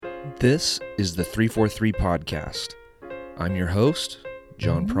This is the 343 Podcast. I'm your host,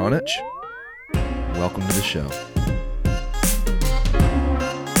 John Pronich. Welcome to the show.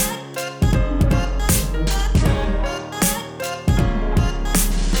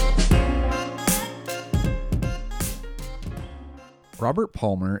 Robert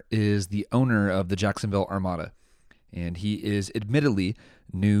Palmer is the owner of the Jacksonville Armada, and he is admittedly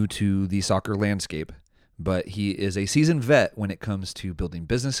new to the soccer landscape, but he is a seasoned vet when it comes to building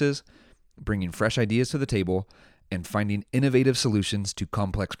businesses, bringing fresh ideas to the table, and finding innovative solutions to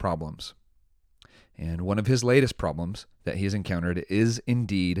complex problems. And one of his latest problems that he has encountered is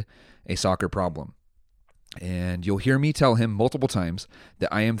indeed a soccer problem. And you'll hear me tell him multiple times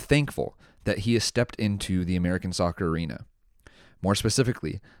that I am thankful that he has stepped into the American soccer arena. More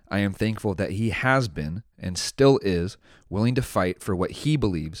specifically, I am thankful that he has been, and still is, willing to fight for what he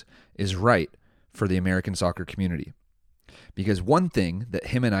believes is right for the American soccer community. Because one thing that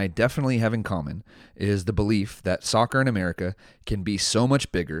him and I definitely have in common is the belief that soccer in America can be so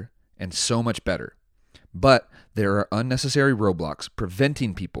much bigger and so much better. But there are unnecessary roadblocks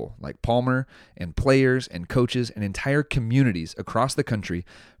preventing people like Palmer and players and coaches and entire communities across the country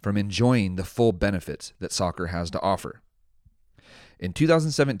from enjoying the full benefits that soccer has to offer. In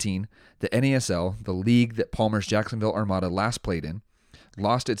 2017, the NASL, the league that Palmer's Jacksonville Armada last played in,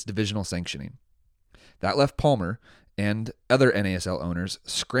 lost its divisional sanctioning. That left Palmer and other NASL owners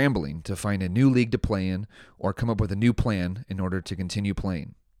scrambling to find a new league to play in or come up with a new plan in order to continue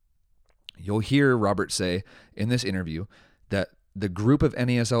playing. You'll hear Robert say in this interview that the group of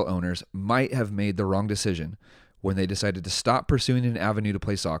NASL owners might have made the wrong decision when they decided to stop pursuing an avenue to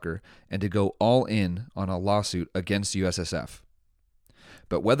play soccer and to go all in on a lawsuit against USSF.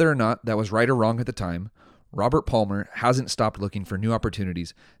 But whether or not that was right or wrong at the time, Robert Palmer hasn't stopped looking for new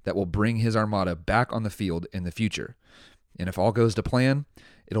opportunities that will bring his Armada back on the field in the future. And if all goes to plan,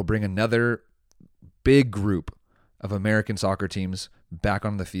 it'll bring another big group of American soccer teams back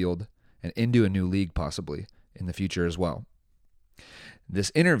on the field and into a new league possibly in the future as well.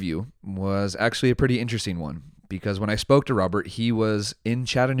 This interview was actually a pretty interesting one because when I spoke to Robert, he was in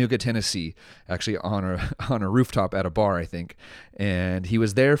Chattanooga, Tennessee, actually on a rooftop at a bar, I think, and he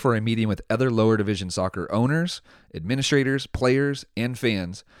was there for a meeting with other lower division soccer owners, administrators, players, and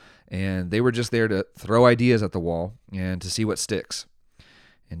fans, and they were just there to throw ideas at the wall and to see what sticks.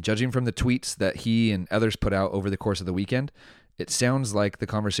 And judging from the tweets that he and others put out over the course of the weekend, it sounds like the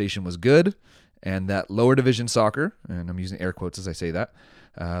conversation was good and that lower division soccer, and I'm using air quotes as I say that,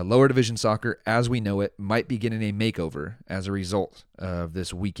 lower division soccer as we know it might be getting a makeover as a result of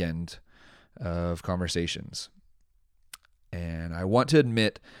this weekend of conversations. And I want to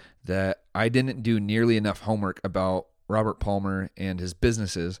admit that I didn't do nearly enough homework about Robert Palmer and his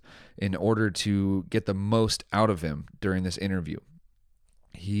businesses in order to get the most out of him during this interview.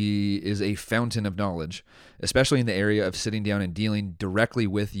 He is a fountain of knowledge, especially in the area of sitting down and dealing directly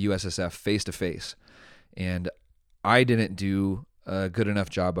with USSF face to face. And I didn't do a good enough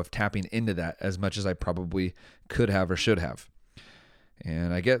job of tapping into that as much as I probably could have or should have.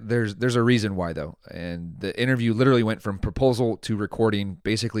 And I get there's a reason why though. And the interview literally went from proposal to recording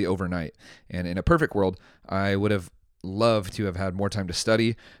basically overnight. And in a perfect world, I would have loved to have had more time to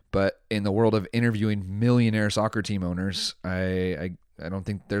study, but in the world of interviewing millionaire soccer team owners, I don't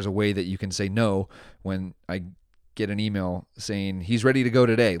think there's a way that you can say no when I get an email saying he's ready to go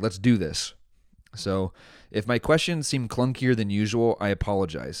today. Let's do this. So if my questions seem clunkier than usual, I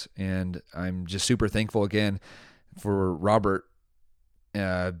apologize. And I'm just super thankful again for Robert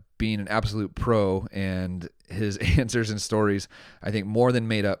being an absolute pro, and his answers and stories, I think, more than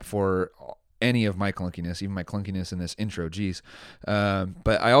made up for any of my clunkiness, even my clunkiness in this intro, geez.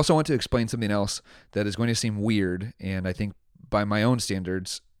 But I also want to explain something else that is going to seem weird, and I think by my own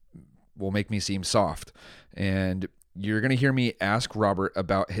standards will make me seem soft. And you're going to hear me ask Robert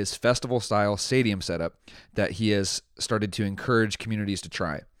about his festival-style stadium setup that he has started to encourage communities to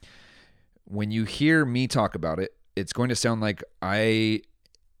try. When you hear me talk about it, it's going to sound like I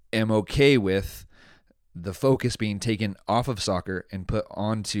am okay with the focus being taken off of soccer and put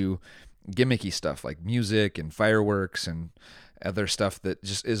onto gimmicky stuff like music and fireworks and other stuff that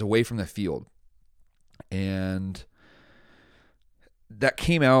just is away from the field. And that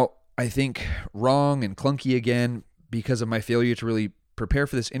came out, I think, wrong and clunky again because of my failure to really prepare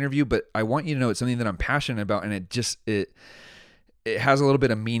for this interview. But I want you to know it's something that I'm passionate about, and it has a little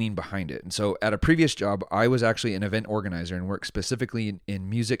bit of meaning behind it. And so at a previous job, I was actually an event organizer and worked specifically in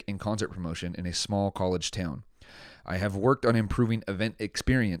music and concert promotion in a small college town. I have worked on improving event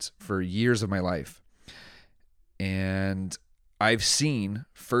experience for years of my life. And I've seen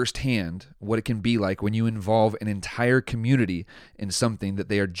firsthand what it can be like when you involve an entire community in something that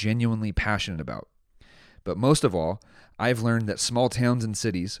they are genuinely passionate about. But most of all, I've learned that small towns and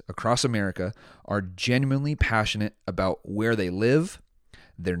cities across America are genuinely passionate about where they live,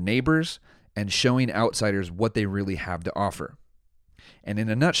 their neighbors, and showing outsiders what they really have to offer. And in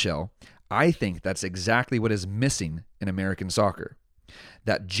a nutshell, I think that's exactly what is missing in American soccer.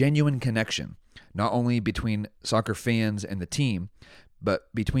 That genuine connection, not only between soccer fans and the team, but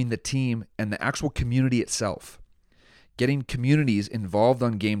between the team and the actual community itself. Getting communities involved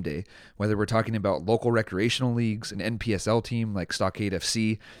on game day, whether we're talking about local recreational leagues, an NPSL team like Stockade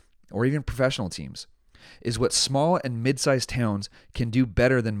FC, or even professional teams, is what small and mid-sized towns can do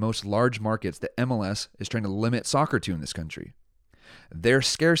better than most large markets that MLS is trying to limit soccer to in this country. Their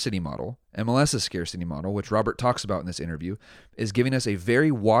scarcity model, MLS's scarcity model, which Robert talks about in this interview, is giving us a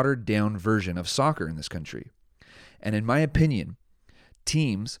very watered-down version of soccer in this country. And in my opinion,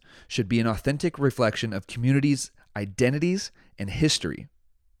 teams should be an authentic reflection of communities' identities and history.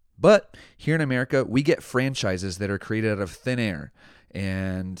 But here in America, we get franchises that are created out of thin air,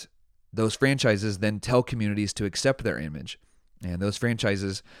 and those franchises then tell communities to accept their image, and those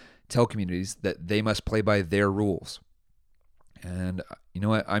franchises tell communities that they must play by their rules. And you know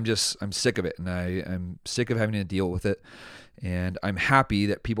what? I'm sick of it, and I'm sick of having to deal with it. And I'm happy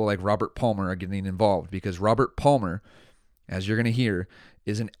that people like Robert Palmer are getting involved, because Robert Palmer, as you're going to hear,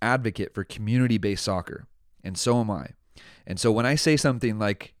 is an advocate for community-based soccer, and so am I. And so when I say something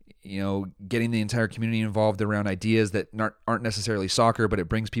like, getting the entire community involved around ideas that aren't necessarily soccer, but it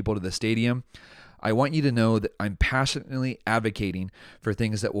brings people to the stadium, I want you to know that I'm passionately advocating for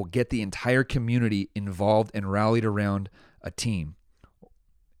things that will get the entire community involved and rallied around a team.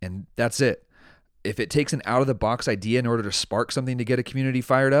 And that's it. If it takes an out-of-the-box idea in order to spark something to get a community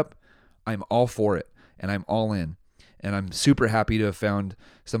fired up, I'm all for it, and I'm all in. And I'm super happy to have found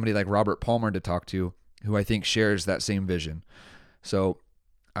somebody like Robert Palmer to talk to, who I think shares that same vision. So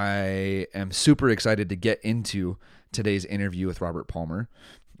I am super excited to get into today's interview with Robert Palmer.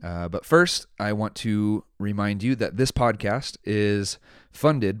 But first, I want to remind you that this podcast is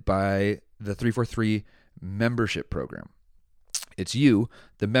funded by the 343 membership program. It's you,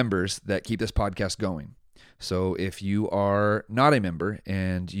 the members, that keep this podcast going. So if you are not a member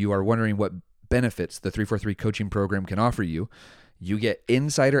and you are wondering what benefits the 343 coaching program can offer you, you get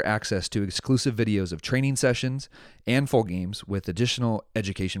insider access to exclusive videos of training sessions and full games with additional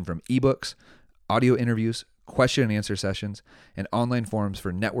education from ebooks, audio interviews, question and answer sessions, and online forums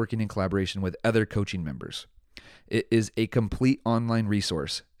for networking and collaboration with other coaching members. It is a complete online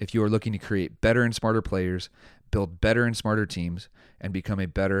resource if you are looking to create better and smarter players, build better and smarter teams, and become a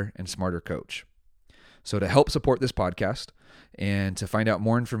better and smarter coach. So to help support this podcast and to find out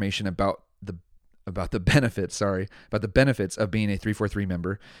more information about the benefits of being a 343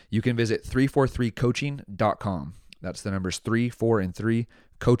 member, you can visit 343coaching.com. That's the numbers 3, 4, and 3,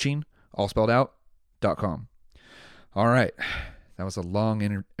 coaching, all spelled out, .com. All right. That was a long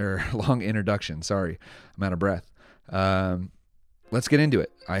introduction. Sorry, I'm out of breath. Let's get into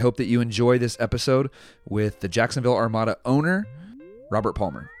it. I hope that you enjoy this episode with the Jacksonville Armada owner, Robert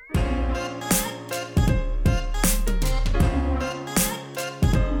Palmer.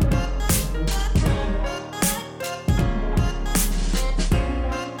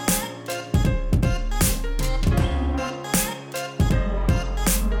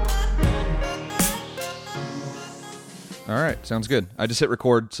 All right, sounds good. I just hit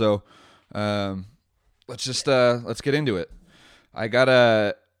record, so let's get into it. I've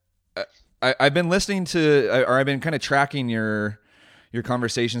been listening to, or I've been kind of tracking your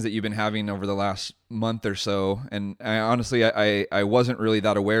conversations that you've been having over the last month or so, and I wasn't really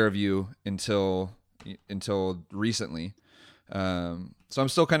that aware of you until recently. So I'm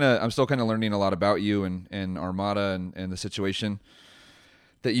still kind of learning a lot about you and Armada and the situation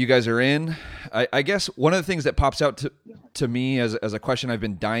that you guys are in. I guess one of the things that pops out to me as a question I've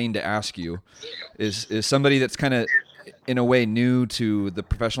been dying to ask you is somebody that's kind of in a way new to the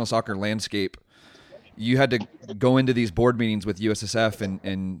professional soccer landscape. You had to go into these board meetings with USSF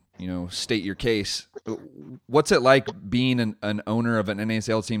and state your case. What's it like being an owner of an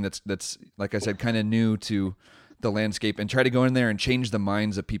NASL team that's like I said, kind of new to the landscape, and try to go in there and change the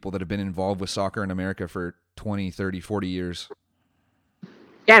minds of people that have been involved with soccer in America for 20, 30, 40 years?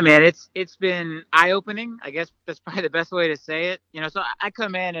 Yeah, man, it's been eye-opening. I guess that's probably the best way to say it. So I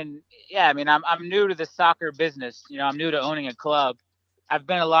come in and I'm new to the soccer business. I'm new to owning a club. I've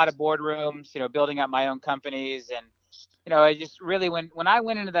been in a lot of boardrooms, building up my own companies, and I just really when I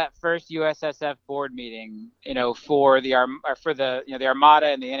went into that first USSF board meeting, for the Armada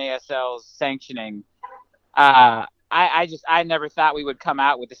and the NASL's sanctioning, I never thought we would come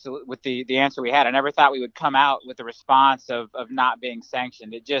out with the answer we had. I never thought we would come out with the response of not being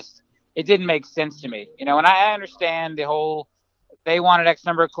sanctioned. It didn't make sense to me, and I understand the whole, they wanted X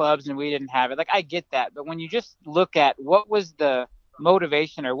number of clubs and we didn't have it. Like, I get that. But when you just look at what was the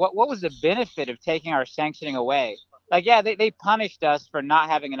motivation, or what was the benefit of taking our sanctioning away? Like, yeah, they punished us for not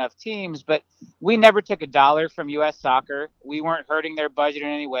having enough teams, but we never took a dollar from U.S. Soccer. We weren't hurting their budget in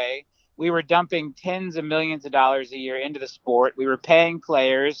any way. We were dumping tens of millions of dollars a year into the sport. We were paying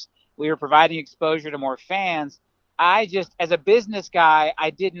players. We were providing exposure to more fans. I just, as a business guy, I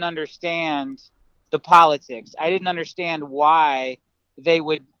didn't understand the politics. I didn't understand why they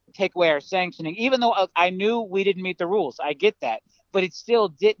would take away our sanctioning, even though I knew we didn't meet the rules. I get that, but it still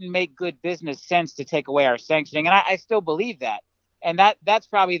didn't make good business sense to take away our sanctioning, and I still believe that. And that's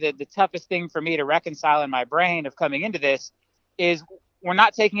probably the toughest thing for me to reconcile in my brain of coming into this is, we're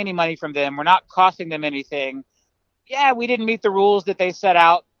not taking any money from them. We're not costing them anything. Yeah, we didn't meet the rules that they set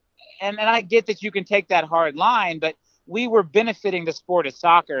out. And I get that you can take that hard line, but we were benefiting the sport of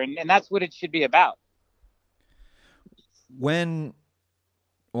soccer, and that's what it should be about. Well,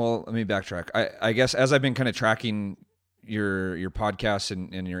 let me backtrack. I guess as I've been kind of tracking your podcasts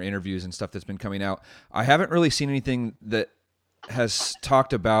and your interviews and stuff that's been coming out, I haven't really seen anything that has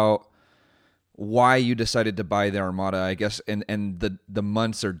talked about why you decided to buy the Armada, I guess, and the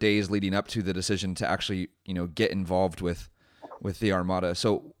months or days leading up to the decision to actually, get involved with the Armada.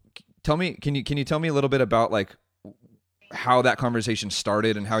 So can you tell me a little bit about like how that conversation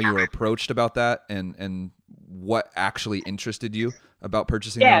started and how you were approached about that, and what actually interested you about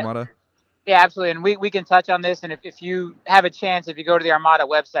purchasing the Armada? Yeah, absolutely. And we can touch on this. And if you have a chance, if you go to the Armada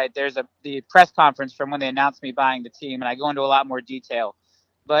website, there's the press conference from when they announced me buying the team, and I go into a lot more detail.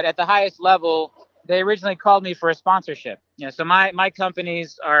 But at the highest level, they originally called me for a sponsorship. So my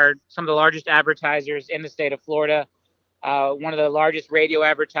companies are some of the largest advertisers in the state of Florida. One of the largest radio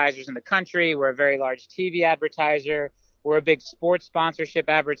advertisers in the country. We're a very large TV advertiser. We're a big sports sponsorship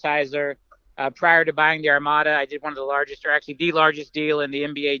advertiser. Prior to buying the Armada, I did one of the largest, or actually the largest deal in the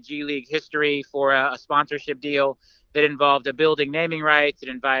NBA G League history for a sponsorship deal that involved a building naming rights. It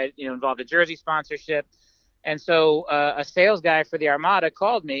involved a jersey sponsorship. And so a sales guy for the Armada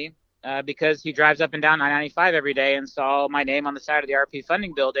called me because he drives up and down I-95 every day and saw my name on the side of the RP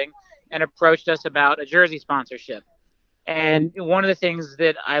Funding building and approached us about a jersey sponsorship. And one of the things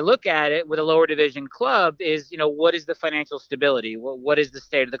that I look at it with a lower division club is, what is the financial stability? What is the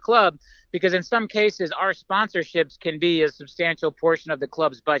state of the club? Because in some cases, our sponsorships can be a substantial portion of the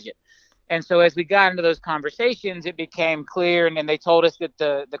club's budget. And so as we got into those conversations, it became clear, and then they told us that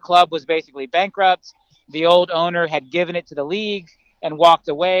the club was basically bankrupt. The old owner had given it to the league and walked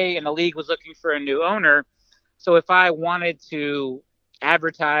away, and the league was looking for a new owner. So if I wanted to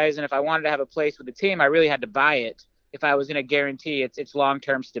advertise and if I wanted to have a place with the team, I really had to buy it if I was going to guarantee its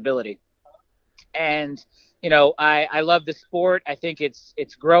long-term stability. And, I love the sport. I think it's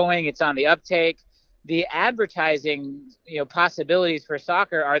growing. It's on the uptake. The advertising, possibilities for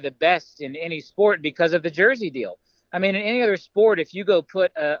soccer are the best in any sport because of the jersey deal. I mean, in any other sport, if you go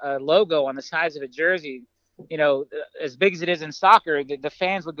put a logo on the sides of a jersey, as big as it is in soccer, the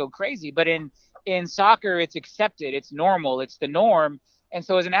fans would go crazy. But in soccer, it's accepted. It's normal. It's the norm. And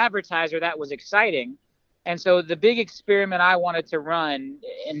so as an advertiser, that was exciting. And so the big experiment I wanted to run,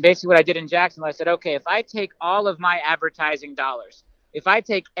 and basically what I did in Jacksonville, I said, okay, if I take all of my advertising dollars, if I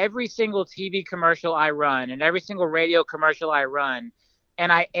take every single TV commercial I run and every single radio commercial I run,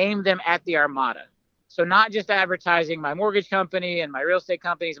 and I aim them at the Armada. So not just advertising my mortgage company and my real estate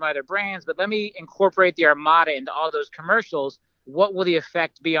companies, my other brands, but let me incorporate the Armada into all those commercials. What will the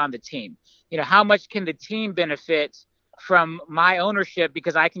effect be on the team? How much can the team benefit from my ownership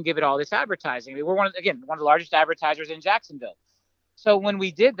because I can give it all this advertising? I mean, we're one of the largest advertisers in Jacksonville. So when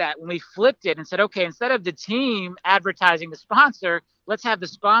we did that, when we flipped it and said, okay, instead of the team advertising the sponsor, let's have the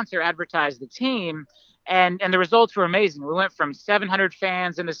sponsor advertise the team. And the results were amazing. We went from 700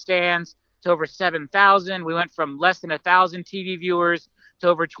 fans in the stands to over 7,000. We went from less than 1,000 TV viewers to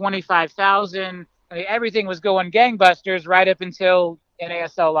over 25,000. I mean, everything was going gangbusters right up until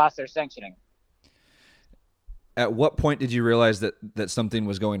NASL lost their sanctioning. At what point did you realize that something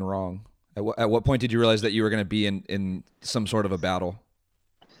was going wrong? At what point did you realize that you were going to be in some sort of a battle?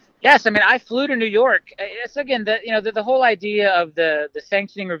 Yes, I mean, I flew to New York. It's again the whole idea of the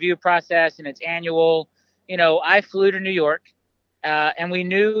sanctioning review process, and it's annual. I flew to New York, and we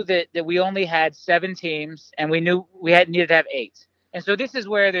knew that we only had 7 teams, and we knew we needed to have 8. And so this is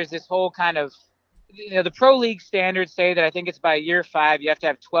where there's this whole kind of, the pro league standards say that I think it's by year 5 you have to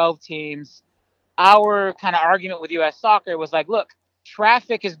have 12 teams. Our kind of argument with U.S. Soccer was like, look,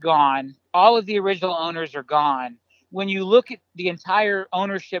 traffic is gone. All of the original owners are gone. when you look at the entire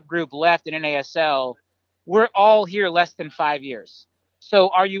ownership group left in NASL, we're all here less than 5 years. So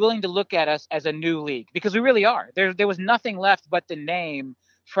are you willing to look at us as a new league? Because we really are. There was nothing left but the name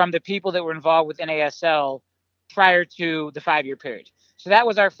from the people that were involved with NASL prior to the 5-year period. So that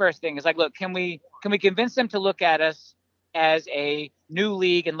was our first thing. Is like, look, can we convince them to look at us as a new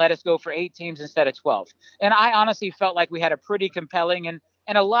league and let us go for 8 teams instead of 12? And I honestly felt like we had a pretty compelling and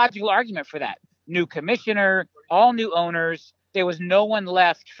a logical argument for that. New commissioner, all new owners. There was no one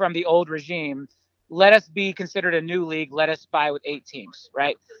left from the old regime. Let us be considered a new league. Let us buy with 8 teams,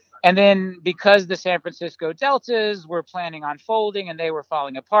 right? And then because the San Francisco Deltas were planning on folding and they were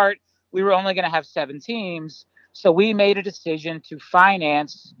falling apart, we were only going to have 7 teams. So we made a decision to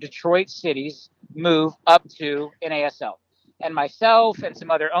finance Detroit City's move up to NASL. And myself and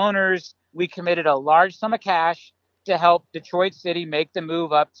some other owners, we committed a large sum of cash to help Detroit City make the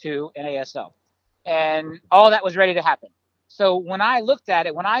move up to NASL. And all that was ready to happen. So when I looked at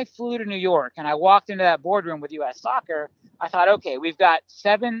it, when I flew to New York and I walked into that boardroom with U.S. Soccer, I thought, okay, we've got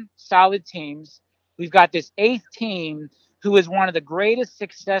 7 solid teams. We've got this 8th team who is one of the greatest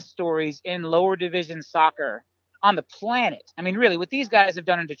success stories in lower division soccer on the planet. I mean, really, what these guys have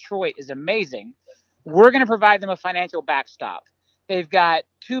done in Detroit is amazing. We're going to provide them a financial backstop. They've got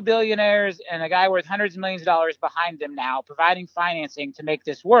 2 billionaires and a guy worth hundreds of millions of dollars behind them now, providing financing to make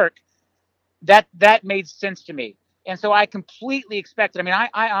this work. That made sense to me. And so I completely expected. I mean,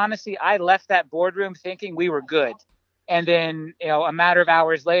 I honestly, I left that boardroom thinking we were good. And then, a matter of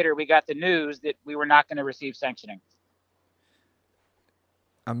hours later, we got the news that we were not going to receive sanctioning.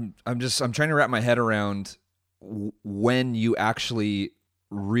 I'm trying to wrap my head around when you actually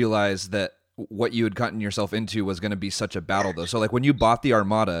realized that what you had gotten yourself into was going to be such a battle, though. So like when you bought the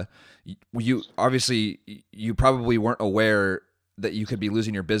Armada, you probably weren't aware that you could be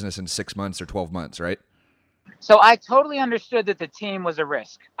losing your business in 6 months or 12 months, right? So I totally understood that the team was a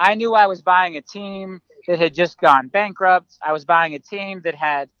risk. I knew I was buying a team that had just gone bankrupt. I was buying a team that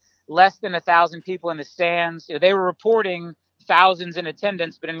had less than 1,000 people in the stands. They were reporting thousands in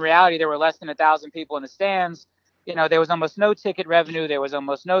attendance, but in reality, there were less than 1,000 people in the stands. There was almost no ticket revenue. There was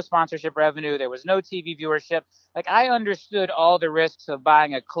almost no sponsorship revenue. There was no TV viewership. Like, I understood all the risks of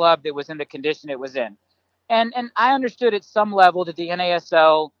buying a club that was in the condition it was in. And I understood at some level that the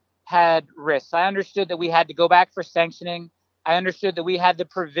NASL had risks. I understood that we had to go back for sanctioning. I understood that we had the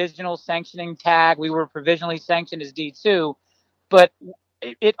provisional sanctioning tag. We were provisionally sanctioned as D2. But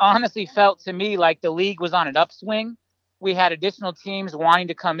it honestly felt to me like the league was on an upswing. We had additional teams wanting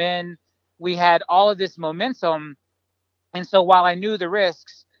to come in. We had all of this momentum. And so while I knew the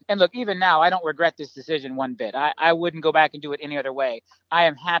risks, and look, even now, I don't regret this decision one bit. I wouldn't go back and do it any other way. I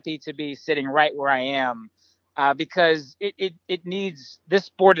am happy to be sitting right where I am because it needs, this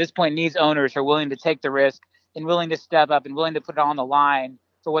sport at this point needs owners who are willing to take the risk and willing to step up and willing to put it on the line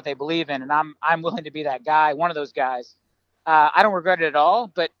for what they believe in. And I'm willing to be that guy, one of those guys. I don't regret it at all.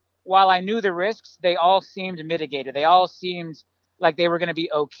 But while I knew the risks, they all seemed mitigated. They all seemed like they were going to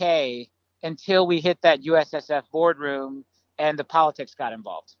be okay until we hit that USSF boardroom and the politics got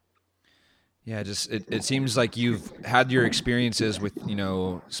involved. Yeah, it seems like you've had your experiences with,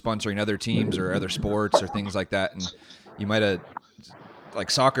 sponsoring other teams or other sports or things like that. And you might have,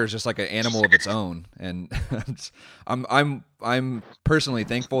 like, soccer is just like an animal of its own. And I'm personally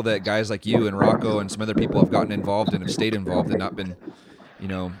thankful that guys like you and Rocco and some other people have gotten involved and have stayed involved and not been,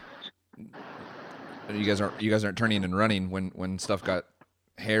 you guys aren't turning and running when stuff got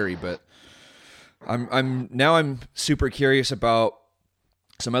hairy. But I'm super curious about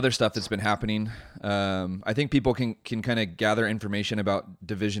some other stuff that's been happening. I think people can kind of gather information about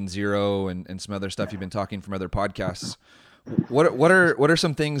Division Zero and some other stuff you've been talking from other podcasts. What are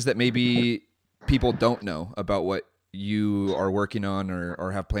some things that maybe people don't know about what you are working on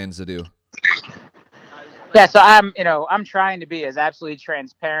or have plans to do? Yeah, so I'm trying to be as absolutely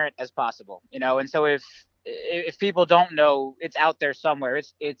transparent as possible, and so if people don't know, it's out there somewhere.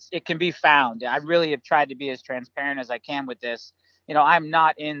 It can be found. I really have tried to be as transparent as I can with this. I'm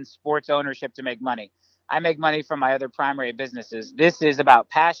not in sports ownership to make money. I make money from my other primary businesses. This is about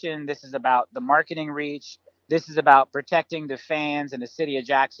passion. This is about the marketing reach. This is about protecting the fans and the city of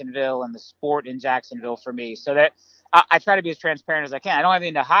Jacksonville and the sport in Jacksonville for me. So that I try to be as transparent as I can. I don't have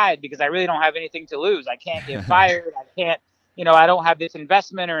anything to hide because I really don't have anything to lose. I can't get fired. I can't, I don't have this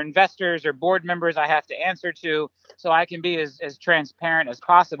investment or investors or board members I have to answer to. So I can be as transparent as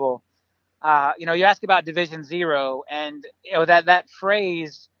possible. You ask about Division Zero, and that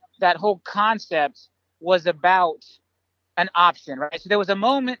phrase, that whole concept was about an option, right? So there was a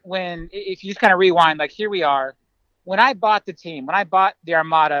moment when, if you just kind of rewind, like here we are, when I bought the team, when I bought the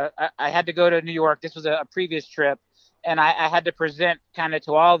Armada, I had to go to New York. This was a previous trip. and I had to present kind of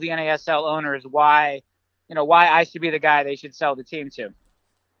to all the NASL owners why I should be the guy they should sell the team to.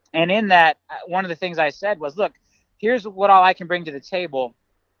 And in that, one of the things I said was, look, here's what all I can bring to the table.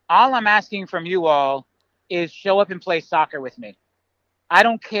 All I'm asking from you all is show up and play soccer with me. I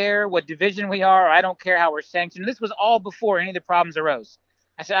don't care what division we are. I don't care how we're sanctioned. This was all before any of the problems arose.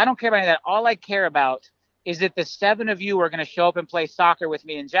 I said, I don't care about any of that. All I care about is that the 7 of you are going to show up and play soccer with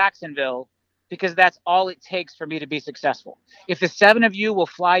me in Jacksonville, because that's all it takes for me to be successful. If the 7 of you will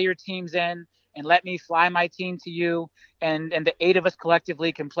fly your teams in and let me fly my team to you, and the 8 of us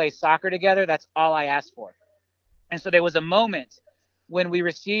collectively can play soccer together, that's all I ask for. And so there was a moment when we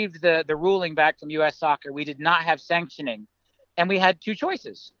received the ruling back from U.S. Soccer. We did not have sanctioning, and we had 2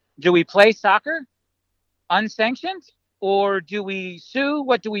 choices. Do we play soccer unsanctioned, or do we sue?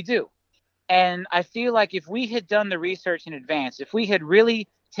 What do we do? And I feel like if we had done the research in advance, if we had really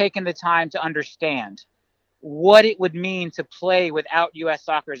taken the time to understand what it would mean to play without U.S.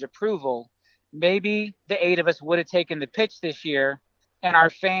 Soccer's approval, maybe the 8 of us would have taken the pitch this year, and our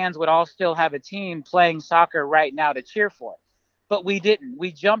fans would all still have a team playing soccer right now to cheer for. But we didn't.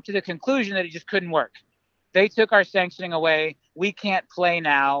 We jumped to the conclusion that it just couldn't work. They took our sanctioning away. We can't play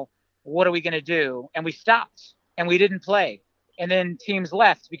now. What are we going to do? And we stopped, and we didn't play. And then teams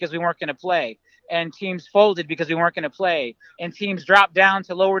left because we weren't going to play. And teams folded because we weren't going to play. And teams dropped down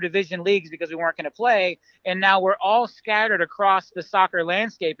to lower division leagues because we weren't going to play. And now we're all scattered across the soccer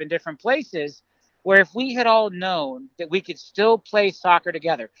landscape in different places, where if we had all known that we could still play soccer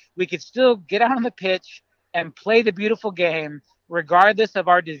together, we could still get out on the pitch and play the beautiful game, regardless of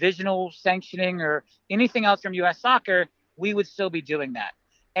our divisional sanctioning or anything else from U.S. Soccer, we would still be doing that.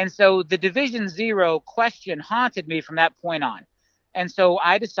 And so the Division Zero question haunted me from that point on. And so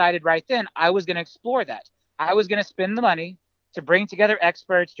I decided right then I was going to explore that. I was going to spend the money to bring together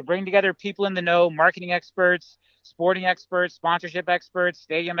experts, to bring together people in the know, marketing experts, sporting experts, sponsorship experts,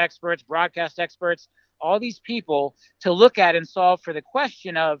 stadium experts, broadcast experts, all these people to look at and solve for the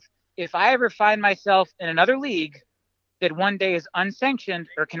question of, if I ever find myself in another league that one day is unsanctioned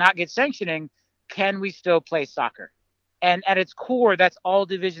or cannot get sanctioning, can we still play soccer? And at its core, that's all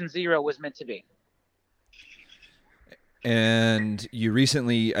Division Zero was meant to be. And you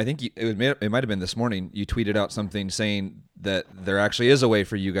recently, I think it might have been this morning, you tweeted out something saying that there actually is a way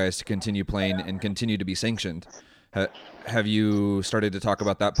for you guys to continue playing and continue to be sanctioned. Have you started to talk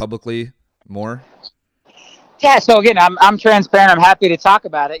about that publicly more? Yeah. So again, I'm transparent. I'm happy to talk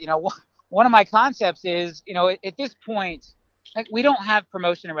about it. One of my concepts is, at this point, like, we don't have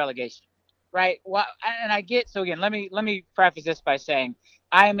promotion and relegation, right? Well, and I get, so again, let me preface this by saying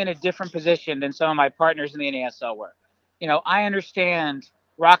I am in a different position than some of my partners in the NASL were. I understand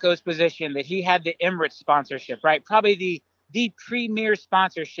Rocco's position that he had the Emirates sponsorship, right? Probably the premier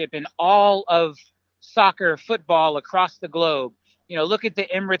sponsorship in all of soccer, football across the globe. Look at the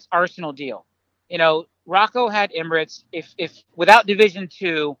Emirates Arsenal deal. Rocco had Emirates. If without Division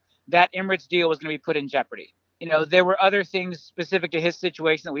Two, that Emirates deal was going to be put in jeopardy. There were other things specific to his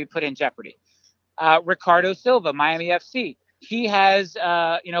situation that we put in jeopardy. Ricardo Silva, Miami FC, he has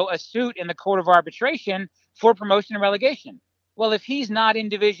a suit in the court of arbitration for promotion and relegation. Well, if he's not in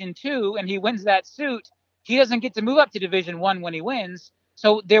Division Two and he wins that suit, he doesn't get to move up to Division One when he wins.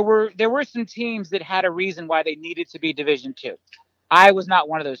 So there were some teams that had a reason why they needed to be Division Two. I was not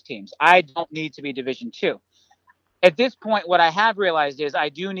one of those teams. I don't need to be Division Two. At this point, what I have realized is I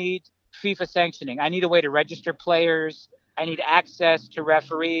do need FIFA sanctioning. I need a way to register players. I need access to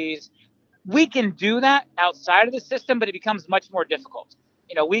referees. We can do that outside of the system, but it becomes much more difficult.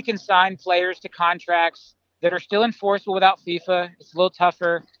 We can sign players to contracts that are still enforceable without FIFA. It's a little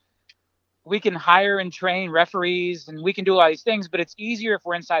tougher. We can hire and train referees, and we can do all these things, but it's easier if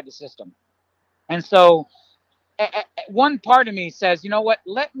we're inside the system. And so one part of me says, you know what,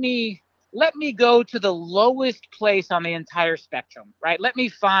 let me go to the lowest place on the entire spectrum, right? Let me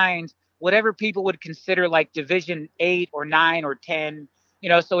find whatever people would consider like Division 8 or 9 or 10.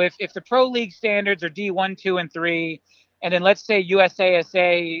 So if the pro league standards are D1, 2, and 3, and then let's say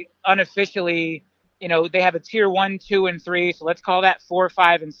USASA unofficially, they have a tier 1, 2, and 3. So let's call that 4,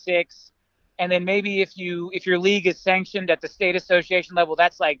 5, and 6. And then maybe if your league is sanctioned at the state association level,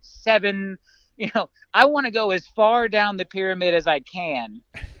 that's like 7. I want to go as far down the pyramid as I can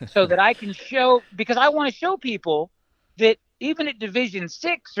so that I can show, because I want to show people that even at Division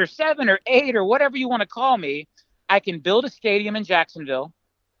 6 or 7 or 8 or whatever you want to call me, I can build a stadium in Jacksonville.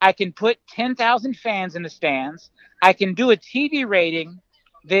 I can put 10,000 fans in the stands. I can do a TV rating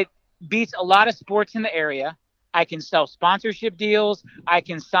that beats a lot of sports in the area. I can sell sponsorship deals. I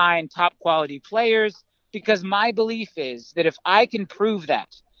can sign top quality players, because my belief is that if I can prove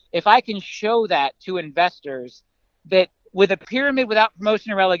that, if I can show that to investors, that with a pyramid without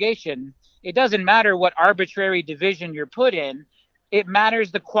promotion and relegation, it doesn't matter what arbitrary division you're put in. It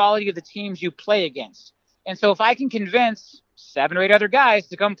matters the quality of the teams you play against. And so if I can convince 7 or 8 other guys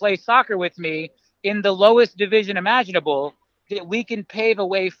to come play soccer with me in the lowest division imaginable, that we can pave a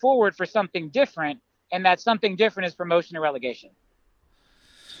way forward for something different. And that something different is promotion and relegation.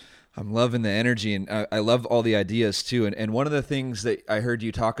 I'm loving the energy, and I love all the ideas too. And one of the things that I heard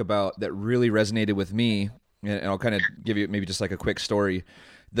you talk about that really resonated with me, and I'll kind of give you maybe just like a quick story.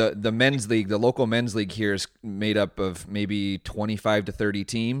 The men's league, the local men's league here is made up of maybe 25 to 30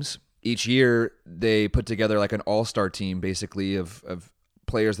 teams. Each year they put together like an all-star team, basically of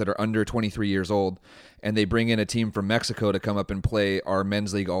players that are under 23 years old, and they bring in a team from Mexico to come up and play our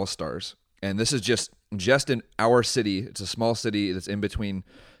men's league all-stars. And this is just in our city. It's a small city that's in between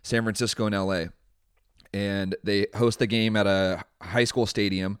San Francisco and LA. And they host the game at a high school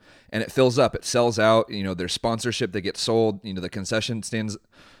stadium, and it fills up. It sells out. There's sponsorship that gets sold. The concession stands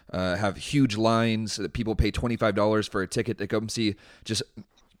have huge lines. People pay $25 for a ticket to come see just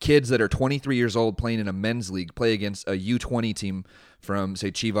kids that are 23 years old playing in a men's league play against a U20 team from,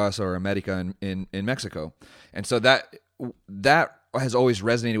 say, Chivas or America in Mexico. And so that has always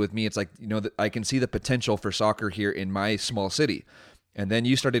resonated with me. It's like, that I can see the potential for soccer here in my small city. And then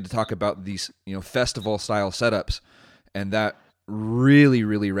you started to talk about these, festival style setups. And that really,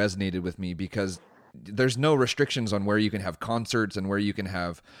 really resonated with me because there's no restrictions on where you can have concerts and where you can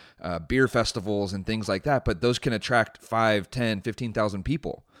have beer festivals and things like that. But those can attract 5, 10, 15,000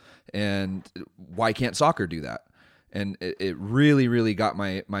 people. And why can't soccer do that? And it really, really got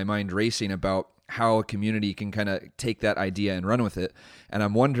my mind racing about how a community can kind of take that idea and run with it. And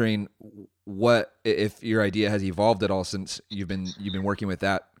I'm wondering what if your idea has evolved at all since you've been working with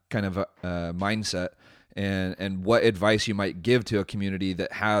that kind of mindset, and what advice you might give to a community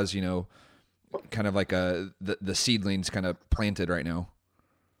that has kind of like the seedlings kind of planted right now.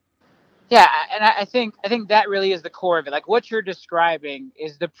 Yeah, and I think that really is the core of it. Like what you're describing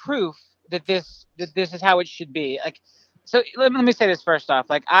is the proof that this is how it should be. Like, so let me say this first off.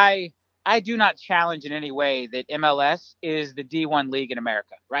 Like I do not challenge in any way that MLS is the D1 league in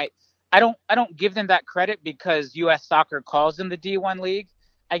America, right? I don't give them that credit because US Soccer calls them the D1 league.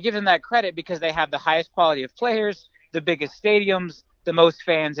 I give them that credit because they have the highest quality of players, the biggest stadiums, the most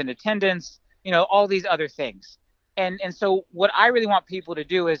fans in attendance, all these other things. And so what I really want people to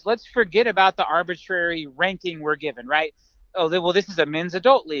do is let's forget about the arbitrary ranking we're given, right? Oh, well, this is a men's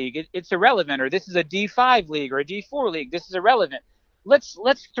adult league. It's irrelevant. Or this is a D5 league or a D4 league. This is irrelevant. Let's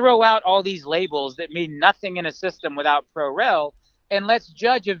throw out all these labels that mean nothing in a system without pro-rel, and let's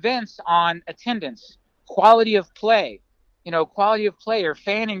judge events on attendance, quality of play, quality of player,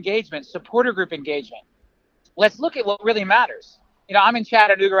 fan engagement, supporter group engagement. Let's look at what really matters. I'm in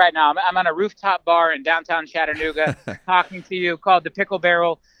Chattanooga right now. I'm on a rooftop bar in downtown Chattanooga talking to you called the Pickle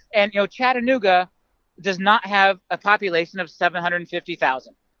Barrel. And, Chattanooga does not have a population of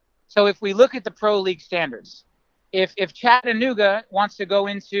 750,000. So if we look at the pro league standards, if Chattanooga wants to go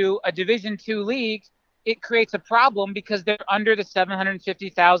into a Division II league, it creates a problem because they're under the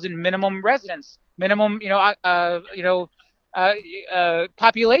 750,000 minimum residents, minimum,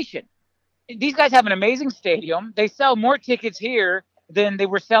 population. These guys have an amazing stadium. They sell more tickets here than they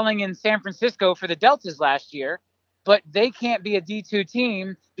were selling in San Francisco for the Deltas last year, but they can't be a D2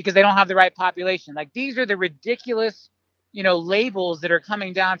 team because they don't have the right population. Like these are the ridiculous, labels that are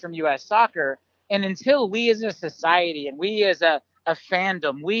coming down from US Soccer. And until we as a society and we as a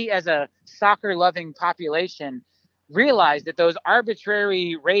fandom, we as a soccer loving population realize that those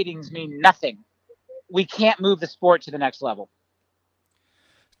arbitrary ratings mean nothing, we can't move the sport to the next level.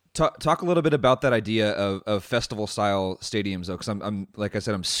 Talk a little bit about that idea of festival style stadiums, though, because I'm like I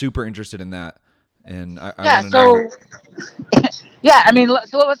said, I'm super interested in that. And so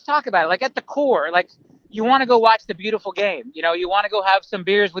let's talk about it. Like at the core, like you want to go watch the beautiful game. You want to go have some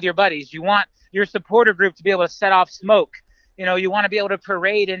beers with your buddies. You want your supporter group to be able to set off smoke. You want to be able to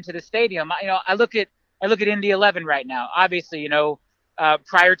parade into the stadium. I look at Indy 11 right now. Obviously,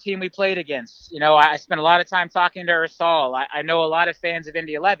 prior team we played against. I spent a lot of time talking to Ursal. I know a lot of fans of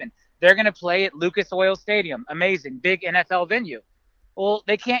Indy 11. They're going to play at Lucas Oil Stadium. Amazing, big NFL venue. Well,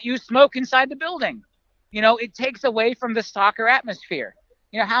 they can't use smoke inside the building. It takes away from the soccer atmosphere.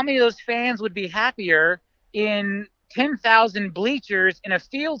 How many of those fans would be happier in 10,000 bleachers in a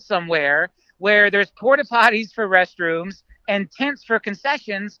field somewhere where there's porta potties for restrooms and tents for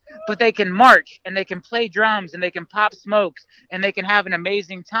concessions, but they can march and they can play drums and they can pop smokes and they can have an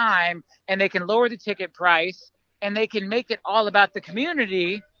amazing time and they can lower the ticket price and they can make it all about the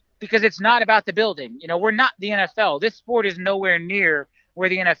community because it's not about the building. We're not the NFL. This sport is nowhere near where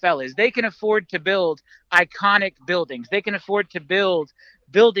the NFL is. They can afford to build iconic buildings. They can afford to build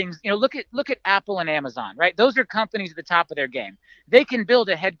buildings. Look at Apple and Amazon, right? Those are companies at the top of their game. They can build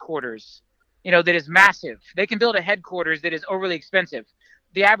a headquarters, that is massive. They can build a headquarters that is overly expensive.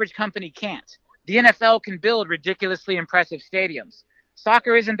 The average company can't. The NFL can build ridiculously impressive stadiums.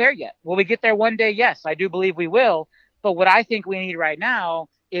 Soccer isn't there yet. Will we get there one day? Yes, I do believe we will. But what I think we need right now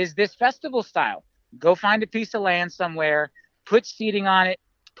is this festival style. Go find a piece of land somewhere, put seating on it,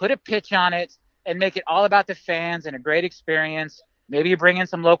 put a pitch on it, and make it all about the fans and a great experience. Maybe you bring in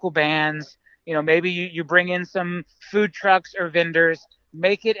some local bands. Maybe you bring in some food trucks or vendors.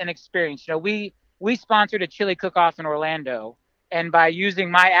 Make it an experience. We sponsored a chili cook-off in Orlando. And by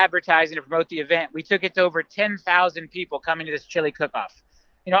using my advertising to promote the event, we took it to over 10,000 people coming to this chili cook-off.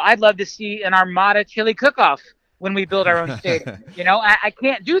 I'd love to see an Armada chili cook-off when we build our own stadium. I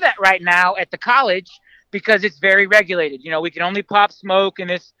can't do that right now at the college because it's very regulated. We can only pop smoke in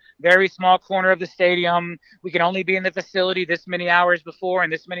this very small corner of the stadium. We can only be in the facility this many hours before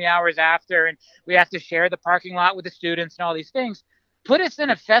and this many hours after. And we have to share the parking lot with the students and all these things. Put us in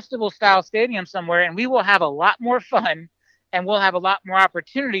a festival-style stadium somewhere, and we will have a lot more fun. And we'll have a lot more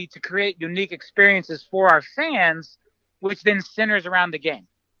opportunity to create unique experiences for our fans, which then centers around the game.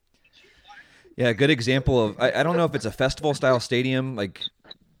 Yeah, a good example of, I don't know if it's a festival-style stadium,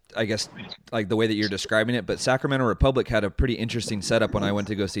 I guess the way that you're describing it, but Sacramento Republic had a pretty interesting setup when I went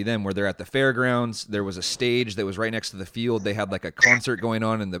to go see them, where they're at the fairgrounds. There was a stage that was right next to the field. They had like a concert going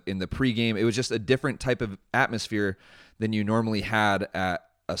on in the pregame. It was just a different type of atmosphere than you normally had at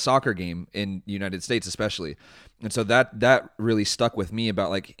a soccer game in the United States, especially. And so that really stuck with me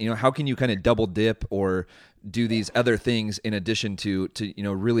about how can you kind of double dip or do these other things in addition to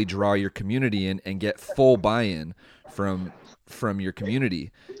really draw your community in and get full buy-in from your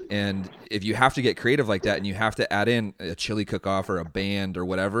community. And if you have to get creative like that and you have to add in a chili cook-off or a band or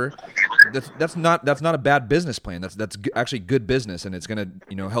whatever, that's not a bad business plan. That's actually good business, and it's going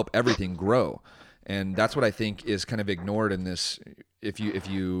to help everything grow. And that's what I think is kind of ignored in this. If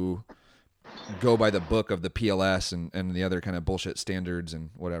you go by the book of the PLS and the other kind of bullshit standards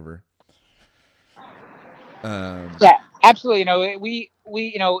and whatever. Yeah, absolutely. We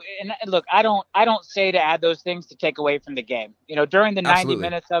and look, I don't say to add those things to take away from the game. During the 90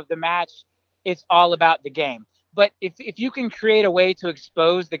 minutes of the match, it's all about the game. But if you can create a way to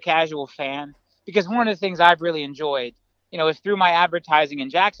expose the casual fan, because one of the things I've really enjoyed, is through my advertising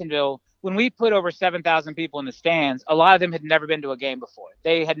in Jacksonville. When we put over 7,000 people in the stands, a lot of them had never been to a game before.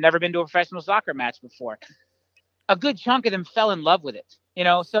 They had never been to a professional soccer match before. A good chunk of them fell in love with it.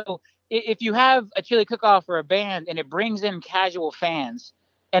 So if you have a chili cook-off or a band and it brings in casual fans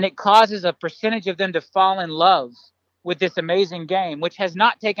and it causes a percentage of them to fall in love with this amazing game, which has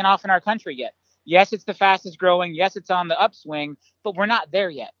not taken off in our country yet. Yes, it's the fastest growing. Yes, it's on the upswing, but we're not there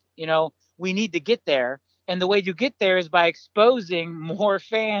yet. We need to get there. And the way you get there is by exposing more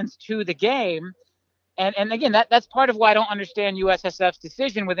fans to the game. And again, that's part of why I don't understand USSF's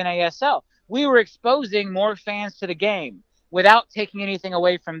decision with NASL. We were exposing more fans to the game without taking anything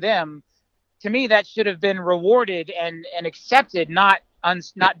away from them. To me, that should have been rewarded and accepted, not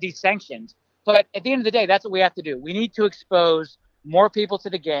desanctioned. But at the end of the day, that's what we have to do. We need to expose more people to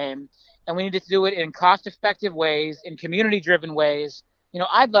the game, and we need to do it in cost-effective ways, in community-driven ways.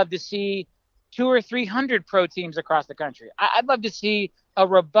 I'd love to see 200 or 300 pro teams across the country. I'd love to see a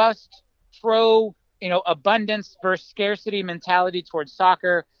robust pro, abundance versus scarcity mentality towards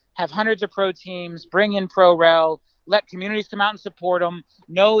soccer, have hundreds of pro teams, bring in pro rel, let communities come out and support them.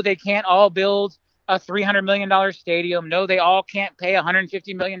 No, they can't all build a $300 million stadium. No, they all can't pay a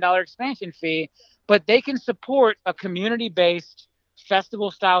 $150 million expansion fee, but they can support a community-based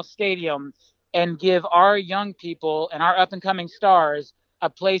festival-style stadium and give our young people and our up-and-coming stars a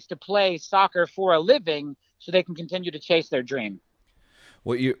place to play soccer for a living so they can continue to chase their dream.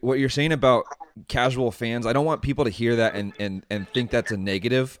 What you're saying about casual fans, I don't want people to hear that and think that's a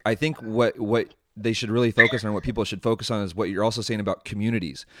negative. I think what they should really focus on, what people should focus on, is what you're also saying about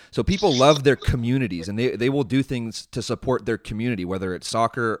communities. So people love their communities, and they will do things to support their community, whether it's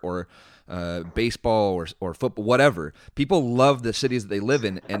soccer or baseball or football, whatever. People love the cities that they live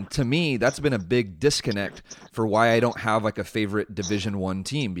in, and to me, that's been a big disconnect for why I don't have a favorite Division I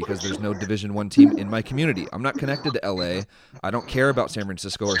team, because there's no Division I team in my community. I'm not connected to LA. I don't care about San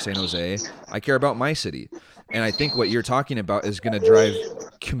Francisco or San Jose. I care about my city. And I think what you're talking about is going to drive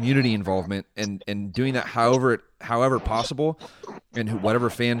community involvement, and doing that however possible, and whatever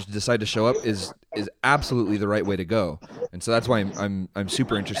fans decide to show up is absolutely the right way to go. And so that's why I'm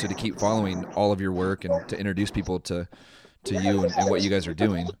super interested to keep following all of your work and to introduce people to you and what you guys are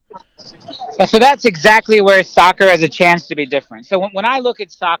doing. So that's exactly where soccer has a chance to be different. So when I look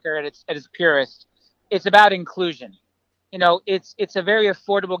at soccer at its purest, it's about inclusion. It's a very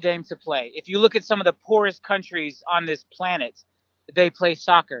affordable game to play. If you look at some of the poorest countries on this planet, they play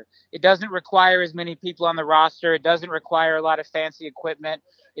soccer. It doesn't require as many people on the roster. It doesn't require a lot of fancy equipment.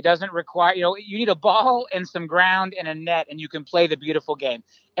 It doesn't require, you need a ball and some ground and a net, and you can play the beautiful game.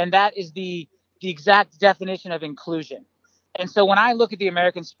 And that is the exact definition of inclusion. And so when I look at the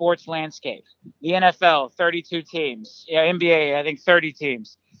American sports landscape, the NFL, 32 teams, NBA, I think 30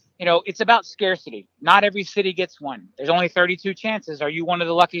 teams, it's about scarcity. Not every city gets one. There's only 32 chances. Are you one of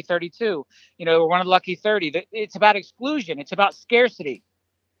the lucky 32? Or one of the lucky 30? It's about exclusion. It's about scarcity.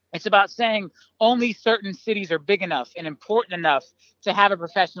 It's about saying only certain cities are big enough and important enough to have a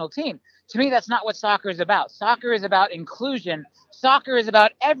professional team. To me, that's not what soccer is about. Soccer is about inclusion. Soccer is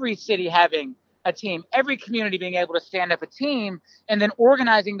about every city having a team, every community being able to stand up a team, and then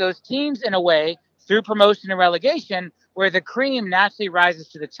organizing those teams in a way through promotion and relegation where the cream naturally rises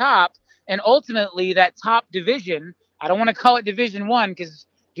to the top. And ultimately, that top division, I don't want to call it Division One because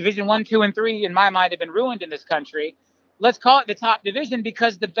Division One, Two, and Three, in my mind, have been ruined in this country. Let's call it the top division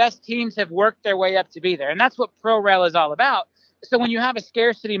because the best teams have worked their way up to be there. And that's what Pro Rel is all about. So when you have a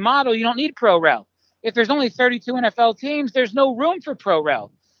scarcity model, you don't need Pro Rel. If there's only 32 NFL teams, there's no room for Pro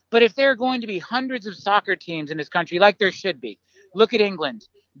Rel. But if there are going to be hundreds of soccer teams in this country, like there should be, look at England.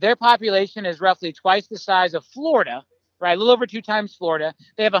 Their population is roughly twice the size of Florida, right? A little over 2 times Florida.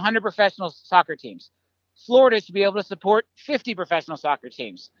 They have 100 professional soccer teams. Florida should be able to support 50 professional soccer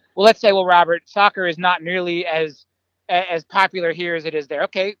teams. Well, let's say, well, Robert, soccer is not nearly as popular here as it is there.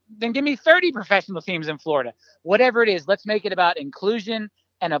 Okay, then give me 30 professional teams in Florida. Whatever it is, let's make it about inclusion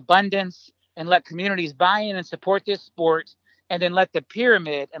and abundance and let communities buy in and support this sport, and then let the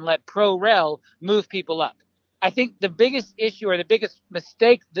pyramid and let Pro Rel move people up. I think the biggest issue or the biggest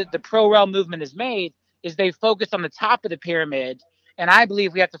mistake that the Pro Rel movement has made is they focus on the top of the pyramid, and I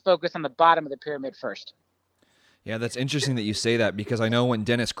believe we have to focus on the bottom of the pyramid first. Yeah, that's interesting that you say that because I know when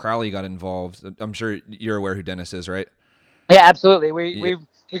Dennis Crowley got involved, I'm sure you're aware who Dennis is, right? Yeah, absolutely. We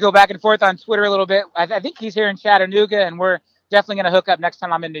go back and forth on Twitter a little bit. I think he's here in Chattanooga, and we're definitely going to hook up next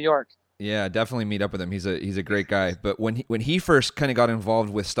time I'm in New York. Yeah, definitely meet up with him. He's a great guy. But when he first kind of got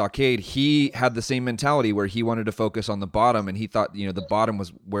involved with Stockade, he had the same mentality where he wanted to focus on the bottom, and he thought the bottom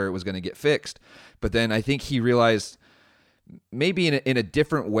was where it was going to get fixed. But then I think he realized maybe in a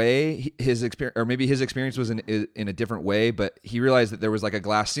different way his experience was in a different way, but he realized that there was like a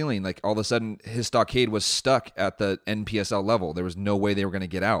glass ceiling. Like all of a sudden his Stockade was stuck at the NPSL level. There was no way they were going to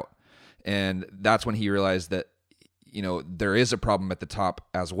get out. And that's when he realized that there is a problem at the top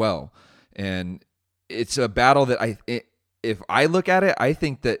as well. And it's a battle that if I look at it, I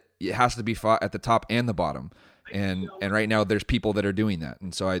think that it has to be fought at the top and the bottom. And right now there's people that are doing that.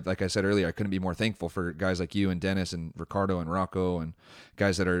 And so like I said earlier, I couldn't be more thankful for guys like you and Dennis and Ricardo and Rocco and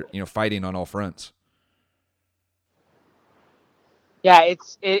guys that are, fighting on all fronts. Yeah,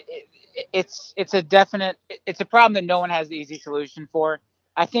 it's a problem that no one has the easy solution for.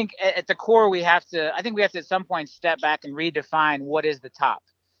 I think at the core we have to at some point step back and redefine what is the top.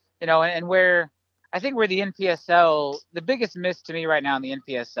 And where I think where the NPSL, the biggest miss to me right now in the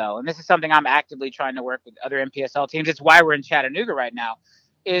NPSL, and this is something I'm actively trying to work with other NPSL teams, it's why we're in Chattanooga right now,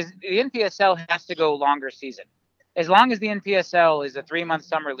 is the NPSL has to go longer season. As long as the NPSL is a 3-month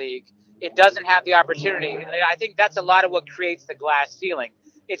summer league, it doesn't have the opportunity. I think that's a lot of what creates the glass ceiling.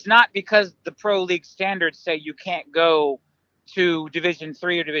 It's not because the pro league standards say you can't go to Division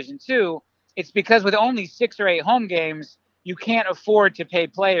 3 or Division 2. It's because with only 6 or 8 home games, you can't afford to pay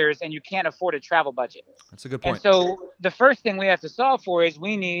players and you can't afford a travel budget. That's a good point. And so the first thing we have to solve for is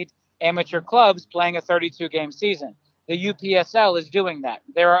we need amateur clubs playing a 32-game season. The UPSL is doing that.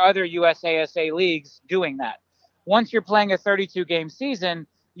 There are other USASA leagues doing that. Once you're playing a 32-game season,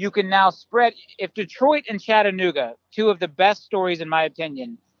 you can now spread. If Detroit and Chattanooga, two of the best stories in my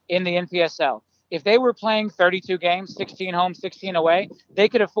opinion in the NPSL, if they were playing 32 games, 16 home, 16 away, they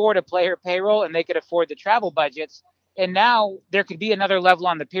could afford a player payroll and they could afford the travel budgets. And now there could be another level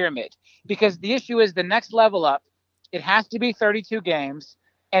on the pyramid, because the issue is the next level up. It has to be 32 games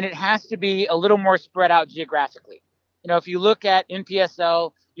and it has to be a little more spread out geographically. If you look at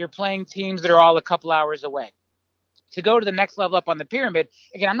NPSL, you're playing teams that are all a couple hours away. To go to the next level up on the pyramid,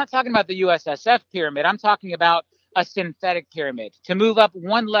 again, I'm not talking about the USSF pyramid. I'm talking about a synthetic pyramid. To move up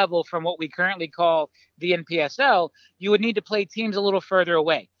one level from what we currently call the NPSL, you would need to play teams a little further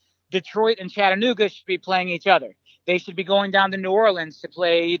away. Detroit and Chattanooga should be playing each other. They should be going down to New Orleans to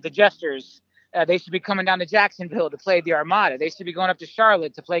play the Jesters. They should be coming down to Jacksonville to play the Armada. They should be going up to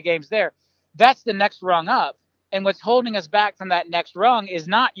Charlotte to play games there. That's the next rung up. And what's holding us back from that next rung is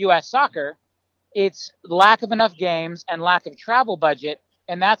not U.S. soccer. It's lack of enough games and lack of travel budget,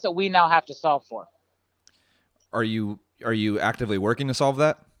 and that's what we now have to solve for. Are you actively working to solve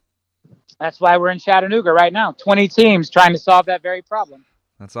that? That's why we're in Chattanooga right now. 20 teams trying to solve that very problem.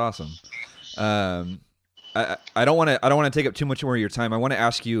 That's awesome. I don't want to take up too much more of your time. I want to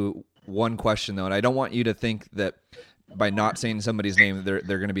ask you one question though, and I don't want you to think that by not saying somebody's name they're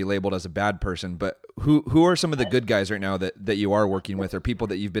going to be labeled as a bad person. But who are some of the good guys right now that you are working with, or people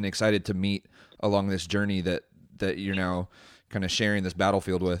that you've been excited to meet along this journey that you're now kind of sharing this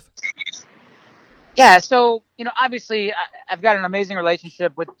battlefield with? Yeah, so obviously, I've got an amazing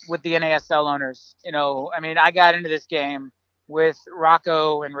relationship with the NASL owners. I mean, I got into this game with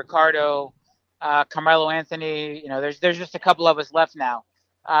Rocco and Ricardo, Carmelo Anthony. There's just a couple of us left now.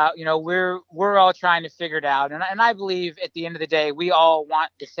 We're all trying to figure it out, and I believe at the end of the day, we all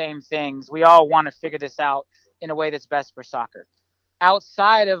want the same things. We all want to figure this out in a way that's best for soccer.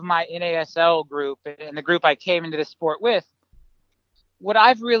 Outside of my NASL group and the group I came into the sport with, what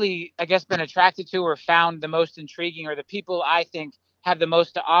I've really, I guess, been attracted to or found the most intriguing, or the people I think have the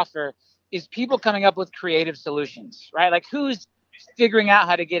most to offer, is people coming up with creative solutions, right? Like, who's figuring out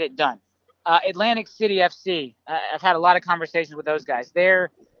how to get it done? Atlantic City FC. I've had a lot of conversations with those guys. They're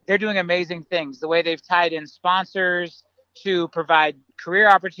doing amazing things. The way they've tied in sponsors to provide career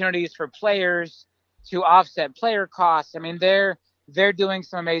opportunities for players, to offset player costs. I mean, they're doing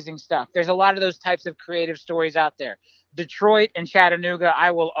some amazing stuff. There's a lot of those types of creative stories out there. Detroit and Chattanooga,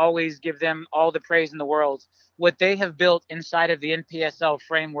 I will always give them all the praise in the world. What they have built inside of the NPSL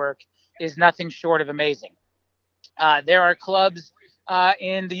framework is nothing short of amazing. There are clubs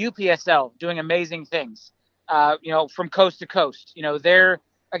in the UPSL doing amazing things, from coast to coast. They're,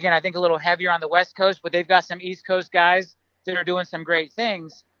 again, I think a little heavier on the West Coast, but they've got some East Coast guys that are doing some great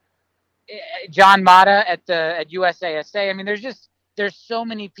things. John Mata at USASA. I mean, there's so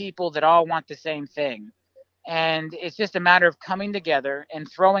many people that all want the same thing. And it's just a matter of coming together and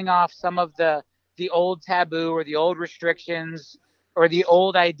throwing off some of the old taboo or the old restrictions or the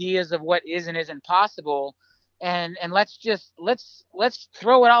old ideas of what is and isn't possible. And let's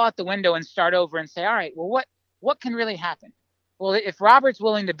throw it all out the window and start over and say, all right, well, what can really happen? Well, if Robert's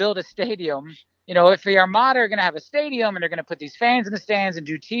willing to build a stadium, if the Armada are going to have a stadium and they're going to put these fans in the stands and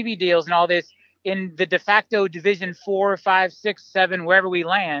do TV deals and all this in the de facto Division 4, 5, 6, 7, wherever we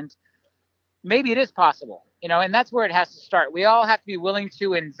land, maybe it is possible. And that's where it has to start. We all have to be willing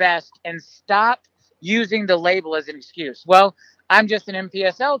to invest and stop using the label as an excuse. Well, I'm just an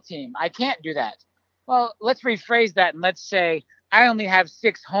NPSL team. I can't do that. Well, let's rephrase that and let's say I only have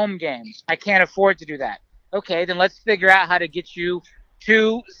 6 home games. I can't afford to do that. Okay, then let's figure out how to get you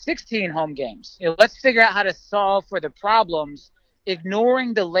to 16 home games. Let's figure out how to solve for the problems,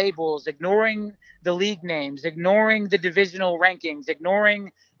 ignoring the labels, ignoring the league names, ignoring the divisional rankings,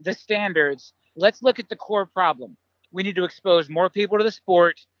 ignoring the standards. Let's look at the core problem. We need to expose more people to the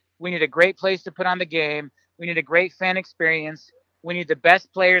sport. We need a great place to put on the game. We need a great fan experience. We need the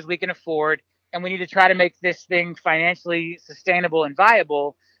best players we can afford. And we need to try to make this thing financially sustainable and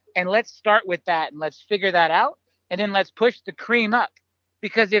viable. And let's start with that and let's figure that out. And then let's push the cream up.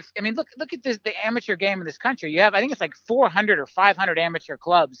 Because look at this, the amateur game in this country. You have, I think it's like 400 or 500 amateur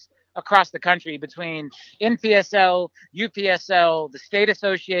clubs across the country between NPSL, UPSL, the state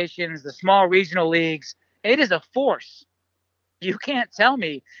associations, the small regional leagues. It is a force. You can't tell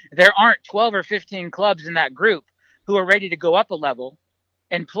me there aren't 12 or 15 clubs in that group who are ready to go up a level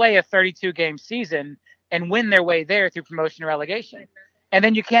and play a 32-game season and win their way there through promotion or relegation. And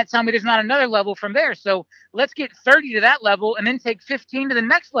then you can't tell me there's not another level from there. So let's get 30 to that level and then take 15 to the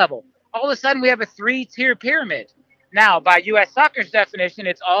next level. All of a sudden we have a 3-tier pyramid. Now, by U.S. Soccer's definition,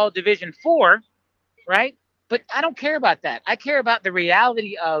 it's all Division 4, right? But I don't care about that. I care about the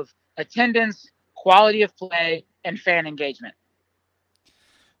reality of attendance, quality of play, and fan engagement.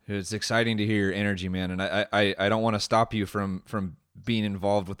 It's exciting to hear your energy, man. And I don't want to stop you from being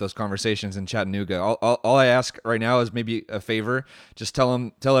involved with those conversations in Chattanooga. All I ask right now is maybe a favor. Just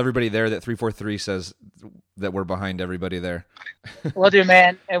tell everybody there that 343 says that we're behind everybody there. Will do,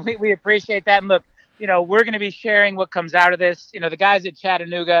 man. And we appreciate that. And look, we're going to be sharing what comes out of this. The guys at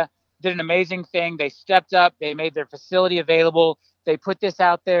Chattanooga did an amazing thing. They stepped up. They made their facility available. They put this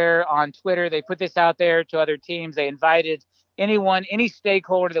out there on Twitter. They put this out there to other teams. They invited any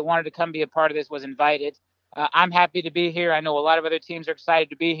stakeholder that wanted to come be a part of this was invited. I'm happy to be here. I know a lot of other teams are excited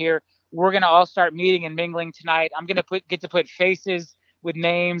to be here. We're going to all start meeting and mingling tonight. I'm going to get to put faces with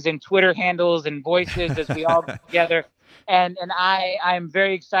names and Twitter handles and voices as we all get together. And I'm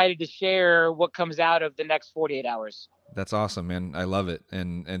very excited to share what comes out of the next 48 hours. That's awesome, man. I love it.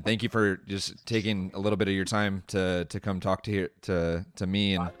 And thank you for just taking a little bit of your time to come talk to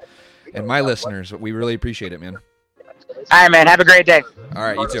me. And and my listeners. We really appreciate it, man. All right, man. Have a great day. All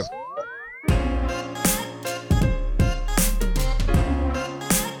right, you too.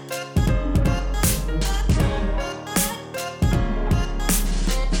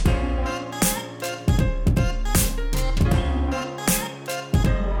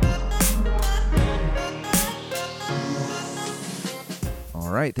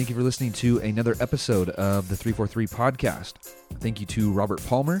 All right, thank you for listening to another episode of the 343 podcast. Thank you to Robert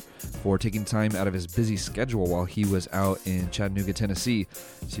Palmer for taking time out of his busy schedule while he was out in Chattanooga, Tennessee,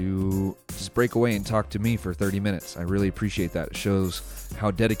 to just break away and talk to me for 30 minutes. I really appreciate that. It shows how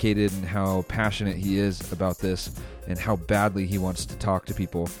dedicated and how passionate he is about this and how badly he wants to talk to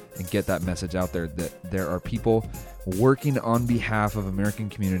people and get that message out there that there are people working on behalf of American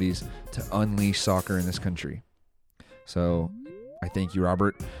communities to unleash soccer in this country. So I thank you,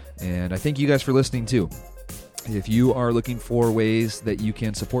 Robert, and I thank you guys for listening too. If you are looking for ways that you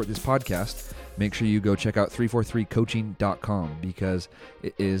can support this podcast, make sure you go check out 343coaching.com, because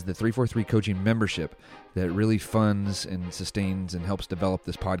it is the 343 Coaching membership that really funds and sustains and helps develop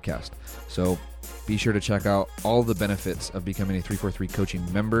this podcast. So be sure to check out all the benefits of becoming a 343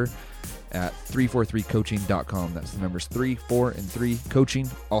 Coaching member at 343coaching.com. That's the numbers 3, 4, and 3 coaching,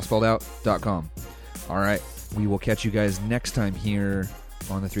 all spelled out.com. All right. We will catch you guys next time here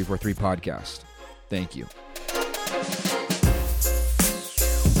on the 343 podcast. Thank you.